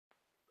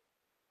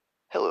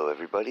Hello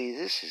everybody,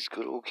 this is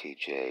good old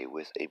KJ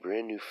with a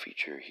brand new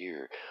feature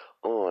here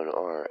on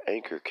our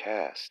Anchor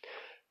Cast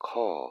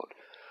called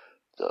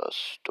The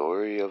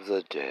Story of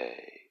the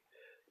Day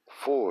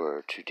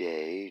for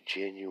today,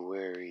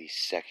 January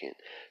 2nd,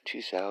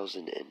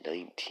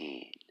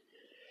 2019.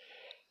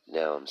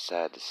 Now I'm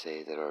sad to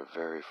say that our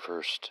very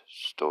first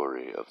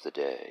story of the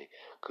day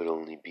could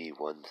only be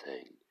one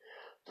thing: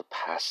 the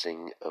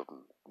passing of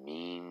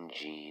Mean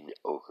Gene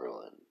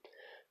Okerlund.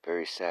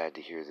 Very sad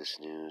to hear this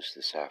news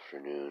this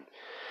afternoon.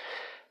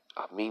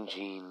 Mean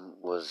Gene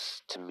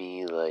was, to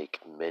me, like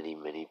many,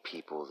 many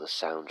people, the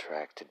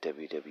soundtrack to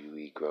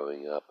WWE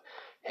growing up.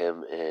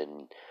 Him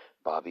and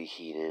Bobby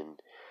Heenan,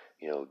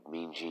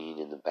 Mean Gene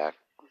in the back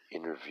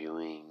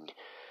interviewing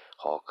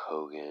Hulk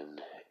Hogan,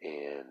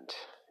 and,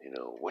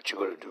 what you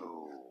gonna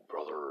do,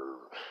 brother?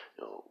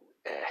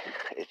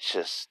 It's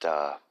just,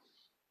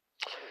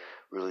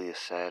 really a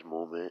sad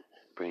moment,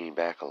 bringing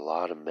back a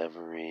lot of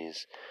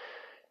memories.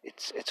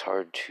 It's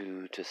hard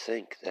to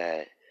think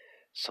that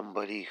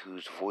somebody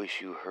whose voice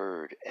you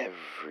heard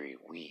every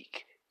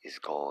week is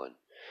gone.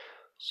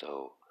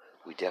 So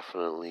we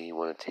definitely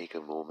want to take a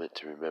moment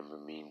to remember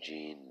Mean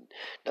Gene,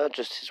 not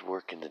just his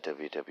work in the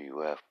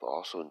WWF, but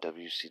also in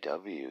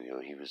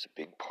WCW. He was a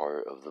big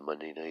part of the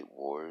Monday Night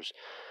Wars,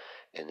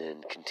 and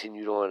then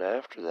continued on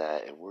after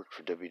that and worked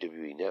for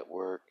WWE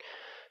Network.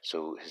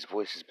 So his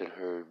voice has been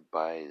heard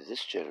by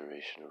this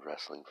generation of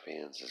wrestling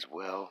fans as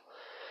well.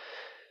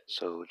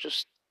 So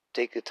just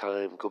take the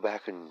time, go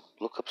back and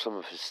look up some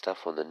of his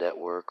stuff on the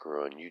network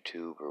or on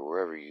YouTube or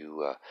wherever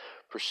you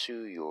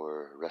pursue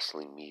your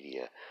wrestling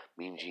media.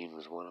 Mean Gene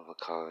was one of a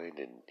kind,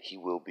 and he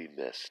will be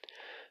missed.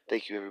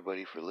 Thank you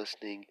everybody for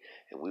listening,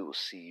 and we will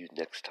see you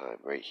next time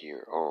right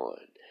here on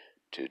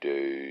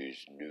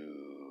Today's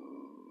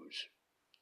News.